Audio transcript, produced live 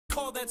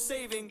call that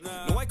saving.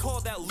 No, I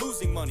call that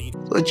losing money.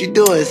 What you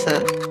doing,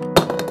 son?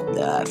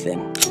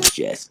 Nothing.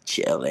 Just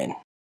chilling.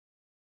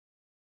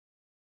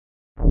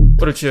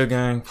 What a chill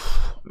gang.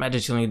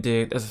 MatJustChillin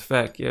dig. That's a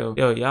fact, yo.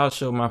 Y'all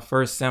showed my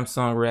first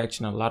Samson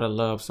reaction a lot of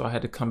love, so I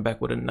had to come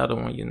back with another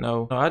one, you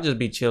know. I just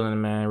be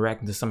chilling, man,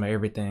 reacting to some of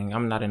everything.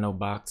 I'm not in no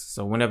box,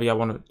 so whenever y'all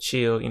want to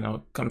chill, you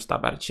know, come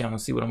stop by the channel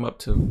and see what I'm up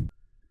to.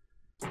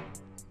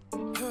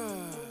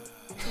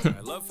 I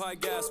love high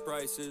gas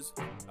prices,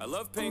 I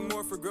love paying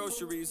more for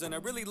groceries, and I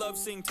really love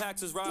seeing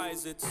taxes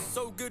rise. It's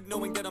so good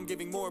knowing that I'm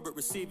giving more but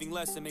receiving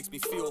less. It makes me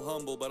feel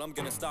humble, but I'm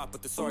gonna stop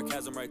with the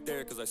sarcasm right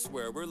there, cause I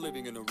swear we're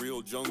living in a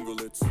real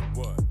jungle. It's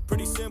what?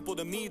 Pretty simple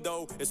to me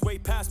though, it's way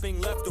past being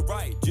left or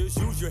right. Just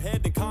use your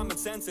head and common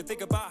sense and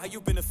think about how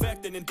you've been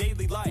affected in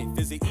daily life.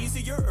 Is it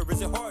easier or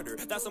is it harder?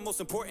 That's the most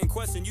important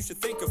question you should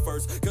think of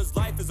first, cause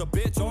life is a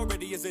bitch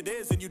already as it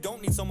is, and you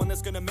don't need someone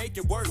that's gonna make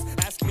it worse.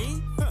 Ask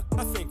me?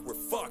 I think we're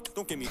fucked.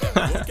 Don't give me that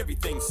look.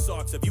 Everything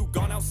sucks. Have you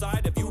gone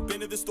outside? Have you been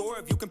to the store?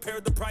 Have you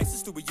compared the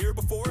prices to a year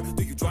before?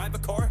 Do you drive a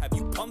car? Have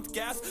you pumped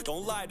gas?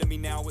 Don't lie to me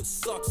now, it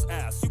sucks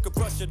ass. You can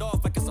brush it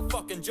off like it's a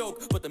fucking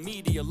joke, but the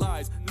media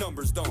lies,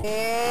 numbers don't.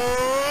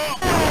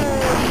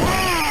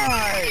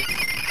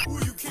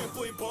 Well, you can't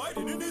blame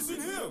Biden, it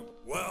isn't him.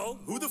 Well,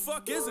 who the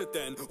fuck is it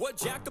then? What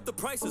jacked up the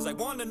prices? I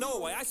want to know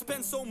why I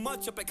spend so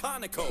much up at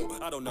Conoco.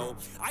 I don't know.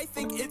 I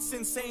think it's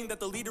insane that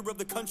the leader of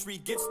the country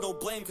gets no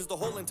blame, because the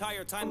whole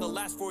entire time, the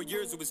last 4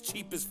 years, it was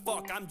cheap as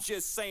fuck. I'm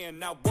just saying.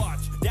 Now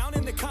watch. Down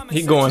in the comments,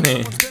 he going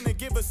in. Someone's gonna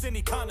give us an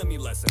economy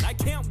lesson. I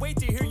can't wait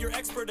to hear your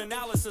expert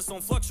analysis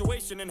on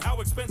fluctuation and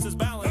how expenses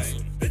balance.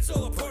 Hey, it's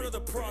all a part of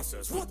the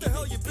process. What the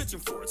hell you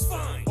bitching for? It's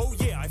fine. Oh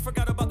yeah, I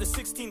forgot about the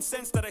 16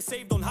 cents that I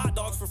saved on hot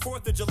dogs for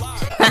 4th of July.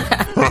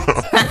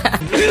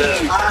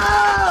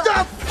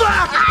 The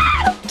fuck?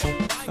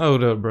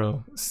 Hold up,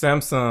 bro.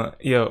 Samson,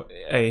 yo,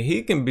 hey,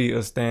 he can be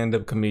a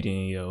stand-up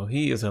comedian, yo.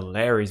 He is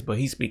hilarious, but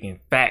he's speaking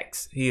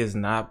facts. He is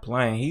not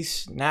playing. He's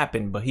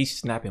snapping, but he's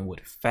snapping with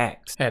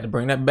facts. Had to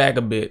bring that back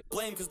a bit.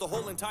 Blame, because the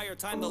whole entire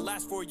time, the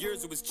last 4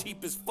 years, it was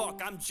cheap as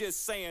fuck. I'm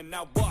just saying.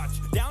 Now watch.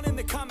 Down in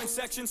the comment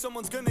section,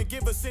 someone's gonna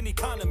give us an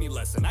economy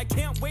lesson. I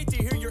can't wait to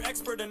hear your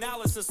expert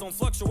analysis on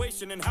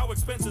fluctuation and how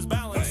expenses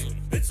balance. Hey,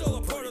 it's all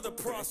a part of the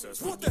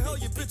process. What the hell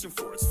you bitching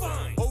for? It's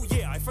fine. Oh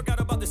yeah, I forgot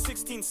about the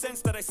 16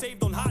 cents that I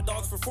saved on hot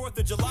dogs for 4th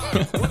of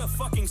July. What a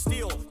fucking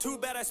steal. Too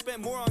bad I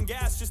spent more on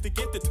gas just to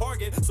get to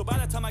Target. So by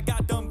the time I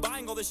got done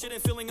buying all this shit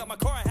and filling up my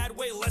car, I had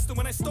way less than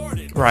when I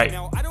started. Right.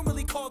 Now, I don't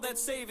really call that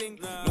saving.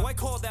 No, I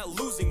call that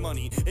losing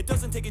money. It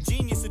doesn't take a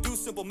genius to do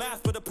simple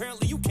math, but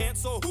apparently you can't,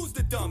 so who's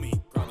the dummy?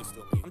 Probably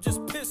still me. I'm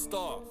just pissed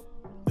off.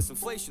 This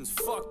inflation's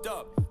fucked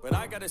up, but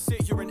I gotta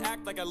sit here and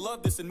act like I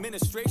love this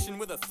administration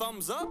with a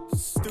thumbs up?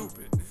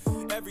 Stupid.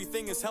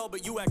 Everything is hell,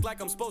 but you act like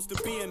I'm supposed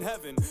to be in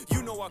heaven.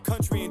 You know our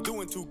country ain't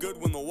doing too good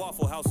when the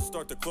Waffle Houses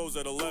start to close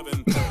at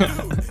 11.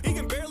 Dude, he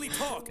can barely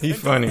talk. He's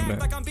funny, man.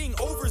 Like I'm being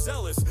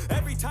overzealous.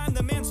 Every time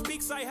the man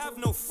speaks, I have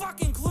no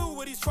fucking clue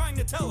what he's trying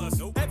to tell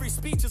us. Every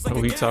speech is like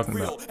a gag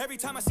reel. Every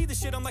time I see the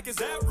shit, I'm like, is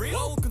that real?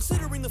 Well,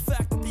 considering the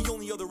fact that the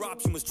only other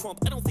option was Trump,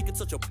 I don't think it's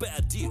such a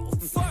bad deal.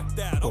 Fuck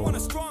that. I want a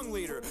strong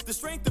leader. The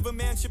strength of a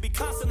man should be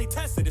constantly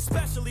tested,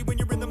 especially when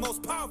you're in the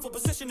most powerful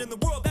position in the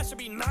world. That should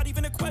be not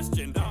even a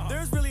question.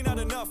 There's really not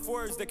enough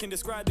words that can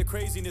describe the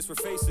craziness we're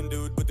facing,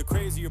 dude. But the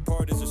crazier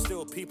part is there's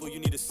still people you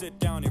need to sit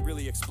down and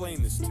really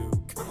explain this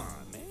to. Come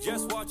on, man.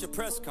 Just watch a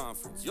press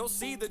conference. You'll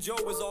see that Joe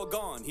is all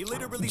gone. He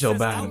literally Joe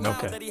says Biden,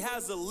 out loud that he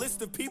has a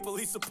list of people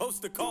he's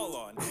supposed to call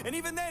on. And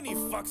even then he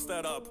fucks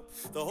that up.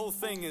 The whole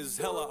thing is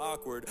hella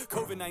awkward.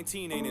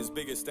 COVID-19 ain't his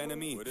biggest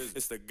enemy.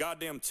 It's the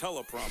goddamn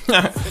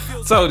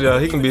teleprompter. Told y'all,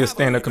 he can be a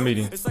stand-up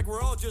comedian. It's like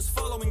we're all just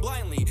following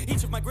blindly.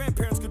 Each of my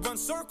grandparents could run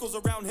circles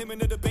around him in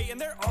a debate,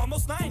 and they're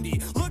almost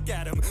 90. Look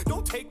at him.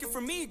 Don't take it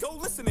from me. Go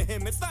listen to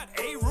him. It's not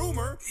a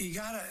rumor. You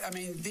gotta, I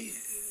mean,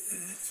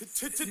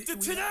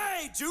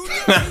 Today, Junior!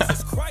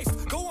 Jesus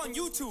Christ! Go on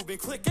YouTube and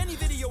click any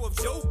video of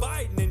Joe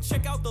Biden and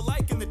check out the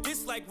like and the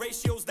dislike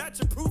ratios. That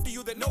should prove to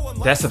you that no one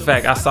likes That's a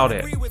fact. I saw that. I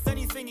don't agree with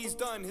anything he's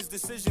done. His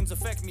decisions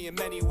affect me in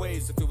many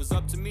ways. If it was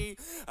up to me,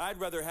 I'd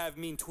rather have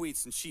mean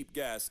tweets and cheap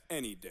gas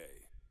any day.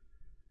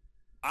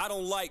 I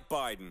don't like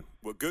Biden.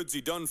 What good's he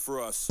done for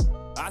us?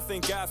 I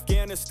think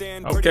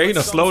Afghanistan. Okay, he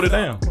done slowed it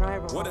down.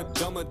 What a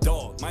dumb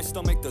adult. My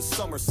stomach does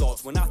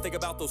somersaults when I think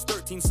about those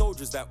 13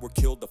 soldiers that were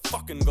killed. The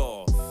fucking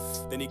gall.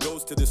 Then he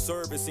goes to the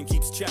service and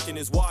keeps checking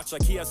his watch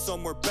like he has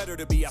somewhere better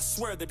to be. I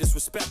swear the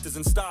disrespect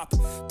doesn't stop.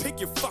 Pick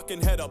your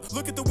fucking head up.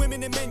 Look at the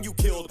women and men you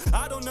killed.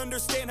 I don't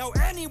understand how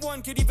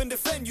anyone could even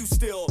defend you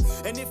still.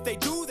 And if they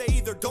do, they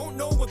either don't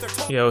know what they're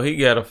talking. Yo, he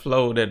got a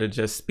flow that'll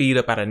just speed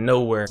up out of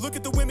nowhere. Look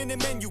at the women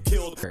and men you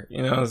killed.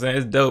 You know what I'm saying?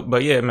 It's dope.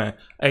 But yeah, man.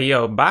 Hey,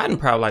 yo, Biden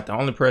probably like the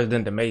only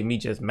president that made me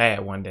just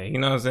mad one day. You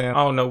know what I'm saying? I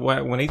don't know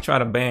what. When he tried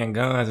to ban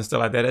guns and stuff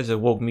like that, that just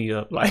woke me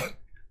up. Like,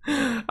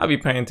 I be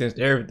paying attention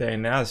to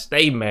everything. Now I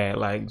stay mad.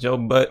 Like I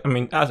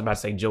was about to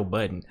say Joe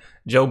Budden.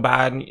 Joe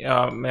Biden,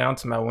 man, I'm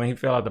talking about when he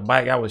fell off the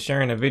bike. I was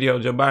sharing a video.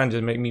 Joe Biden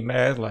just made me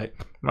mad. Like,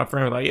 my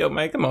friend was like, yo,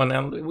 man, come on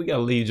now. We got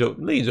to leave Joe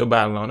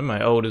Biden alone. That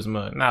man old as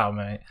mud. Nah,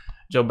 man.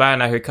 Joe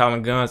Biden out here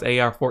calling guns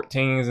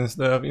AR-14s and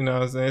stuff, you know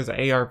what I'm saying? It's an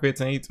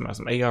AR-15, he's talking about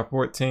some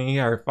AR-14, he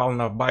out here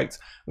falling off bikes.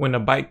 When the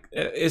bike,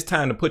 it's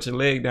time to put your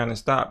leg down and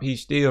stop, he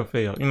still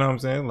failed, you know what I'm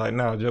saying? Like,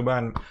 no, Joe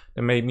Biden,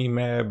 that made me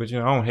mad, but you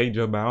know, I don't hate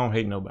Joe Biden, I don't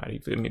hate nobody, you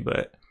feel me?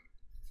 But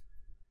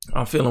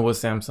I'm feeling what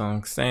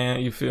Samson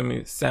saying, you feel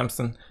me?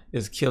 Samson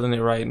is killing it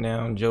right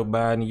now. Joe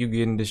Biden, you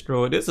getting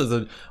destroyed. This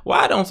is why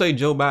I don't say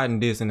Joe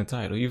Biden this in the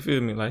title, you feel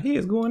me? Like, he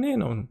is going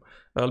in on him.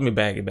 Let me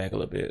back it back a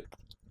little bit.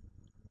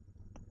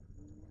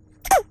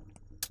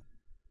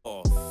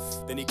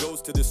 Then he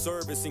goes to the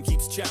service and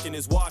keeps checking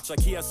his watch like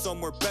he has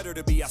somewhere better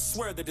to be. I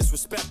swear the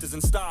disrespect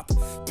doesn't stop.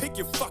 Pick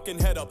your fucking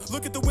head up.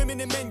 Look at the women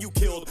and men you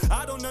killed.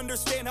 I don't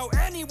understand how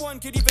anyone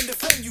could even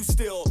defend you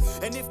still.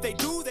 And if they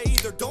do, they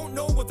either don't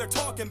know what they're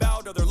talking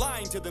about or they're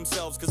lying to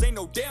themselves, because they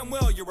know damn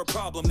well you're a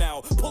problem now.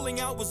 Pulling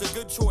out was a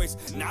good choice.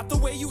 Not the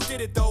way you did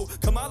it though.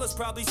 Kamala's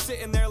probably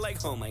sitting there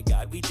like, oh my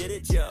god, we did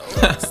it, Joe.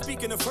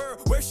 Speaking of her,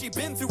 where's she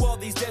been through all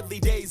these deadly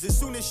days? As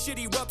soon as shit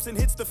erupts and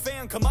hits the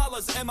fan,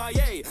 Kamala's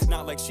MIA.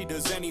 Not like she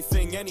does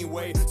anything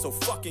anyway, so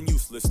fucking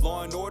useless.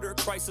 Law and order,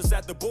 crisis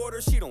at the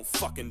border, she don't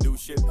fucking do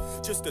shit.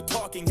 Just a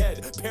talking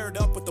head paired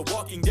up with the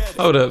Walking Dead.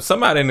 Hold up,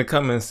 somebody in the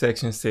comment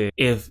section said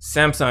if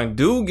Samson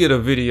do get a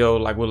video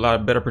like with a lot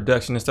of better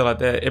production and stuff like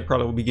that, it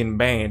probably will be getting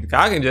banned.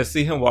 I can just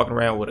see him walking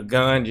around with a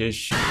gun,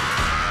 just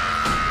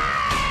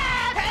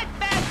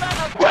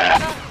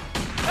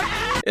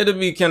it'll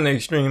be kind of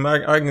extreme.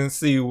 I can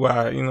see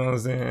why, you know what I'm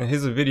saying?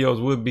 His videos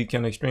would be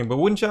kind of extreme, but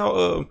wouldn't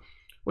y'all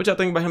what y'all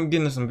think about him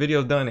getting some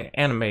videos done and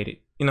animated?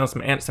 You know,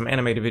 some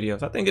animated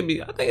videos. I think it'd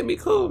be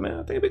cool, man. I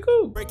think it'd be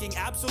cool. Breaking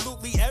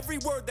absolutely every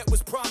word that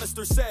was promised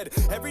or said.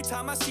 Every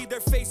time I see their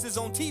faces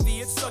on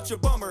TV, it's such a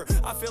bummer.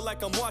 I feel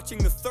like I'm watching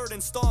the third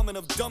installment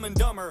of Dumb and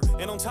Dumber.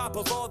 And on top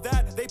of all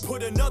that, they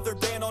put another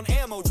ban on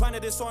ammo, trying to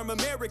disarm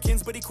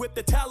Americans, but equip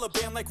the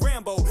Taliban like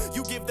Rambo.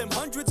 You give them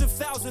hundreds of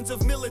thousands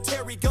of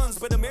military guns,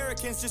 but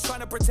Americans just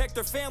trying to protect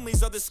their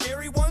families are the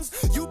scary ones.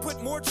 You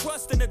put more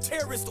trust in a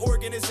terrorist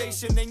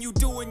organization than you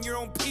do in your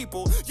own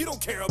people. You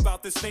don't care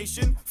about this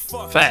nation.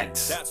 Fuck.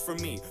 Facts. That's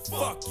from me.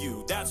 Fuck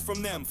you. That's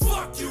from them.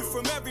 Fuck you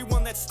from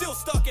everyone that's still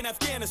stuck in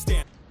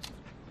Afghanistan.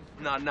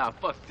 Nah,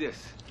 fuck this.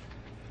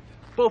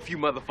 Both you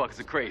motherfuckers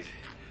are crazy.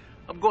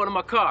 I'm going to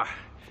my car.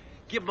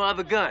 Get my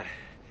other gun.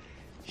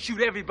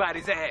 Shoot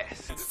everybody's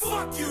ass.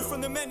 Fuck you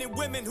from the men and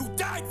women who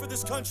died for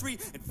this country,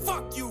 and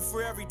fuck you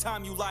for every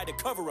time you lie to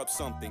cover up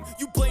something.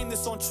 You blame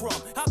this on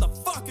Trump. How the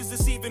fuck is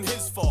this even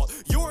his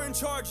fault? You're in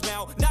charge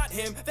now, not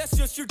him. That's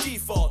just your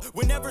default.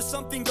 Whenever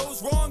something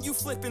goes wrong, you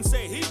flip and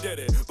say he did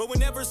it. But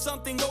whenever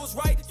something goes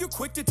right, you're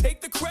quick to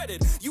take the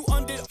credit. You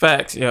undid.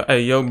 Facts. Yo,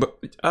 hey, yo, I'm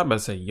about to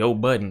say yo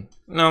Budden.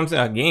 You know what I'm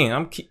saying?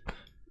 Again,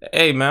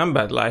 hey man, I'm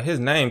about to, like, his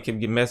name keep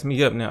messing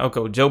me up now.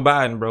 Okay, Joe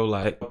Biden, bro,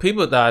 like,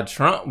 people thought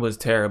Trump was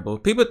terrible.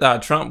 People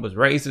thought Trump was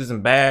racist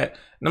and bad.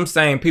 And I'm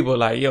saying people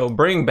like, yo,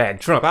 bring back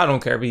Trump. I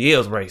don't care if he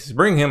is racist.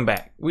 Bring him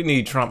back. We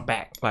need Trump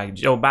back. Like,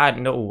 Joe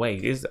Biden, no way.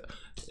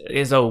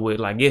 It's over with.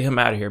 Like, get him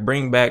out of here.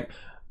 Bring back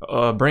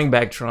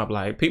Trump.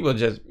 Like, people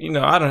just, you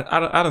know, I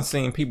done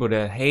seen people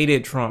that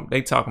hated Trump.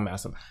 They talking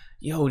about some,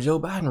 yo, Joe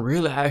Biden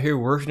really out here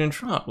worse than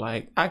Trump.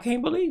 Like, I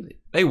can't believe it.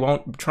 They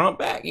want Trump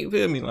back. You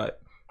feel me? Like,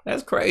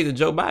 that's crazy.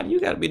 Joe Biden, you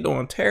gotta be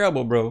doing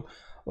terrible, bro.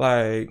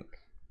 Like,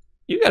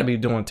 you gotta be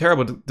doing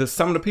terrible.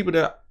 Some of the people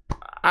that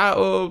I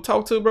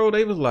talked to, bro,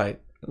 they was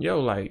like, yo,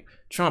 like,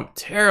 Trump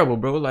terrible,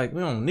 bro. Like,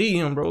 we don't need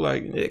him, bro.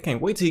 Like, they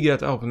can't wait till he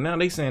gets out the office. Now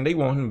they saying they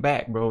want him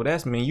back, bro.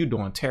 That's mean you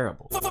doing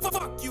terrible.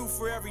 Fuck you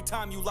for every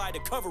time you lie to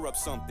cover up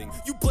something.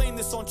 You blame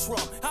this on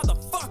Trump. How the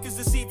fuck is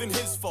this even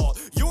his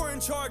fault? You're in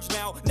charge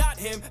now, not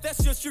him.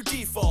 That's just your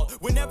default.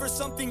 Whenever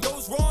something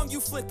goes wrong, you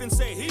flip and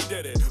say he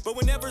did it. But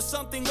whenever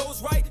something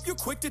goes right, you're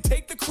quick to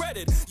take the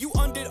credit. You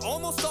undid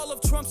almost all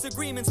of Trump's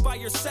agreements by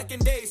your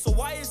second day. So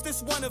why is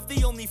this one of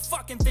the only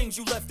fucking things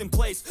you left in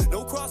place?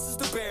 No crosses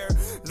to bear,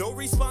 no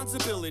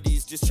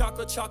responsibilities. Just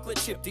chocolate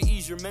chip to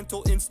ease your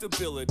mental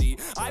instability.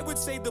 I would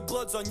say the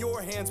blood's on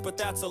your hands, but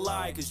that's a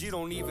lie, cause you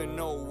don't even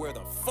know where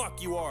the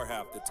fuck you are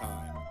half the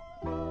time.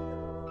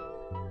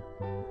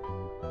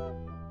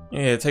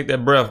 Yeah, take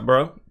that breath,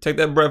 bro. Take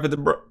that breath at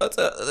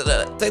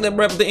take that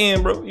breath at the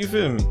end, bro. You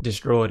feel me?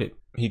 Destroyed it.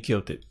 He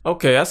killed it.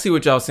 Okay, I see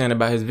what y'all saying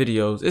about his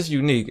videos. It's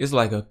unique. It's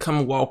like a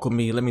come walk with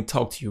me, let me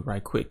talk to you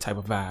right quick type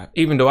of vibe.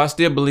 Even though I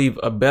still believe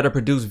a better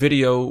produced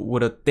video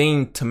with a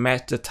theme to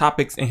match the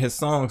topics in his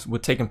songs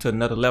would take him to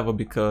another level,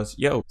 because,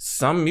 yo,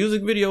 some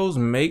music videos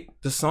make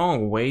the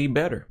song way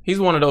better. He's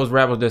one of those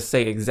rappers that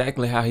say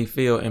exactly how he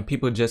feel and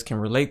people just can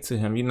relate to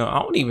him. You know, I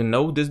don't even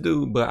know this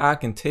dude, but I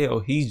can tell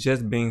he's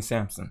just being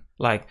Samson.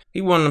 Like, he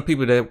one of the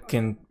people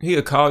that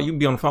he'll call you,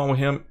 be on the phone with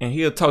him, and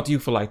he'll talk to you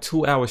for like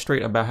 2 hours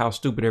straight about how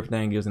stupid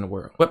everything is in the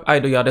world. Well, I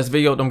do, y'all. This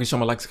video. Don't forget to show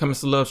my likes,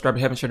 comments, love, subscribe if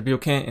you haven't, share the video,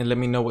 and let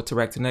me know what to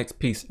react to next.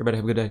 Peace. Everybody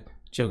have a good day.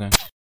 Chill, gang.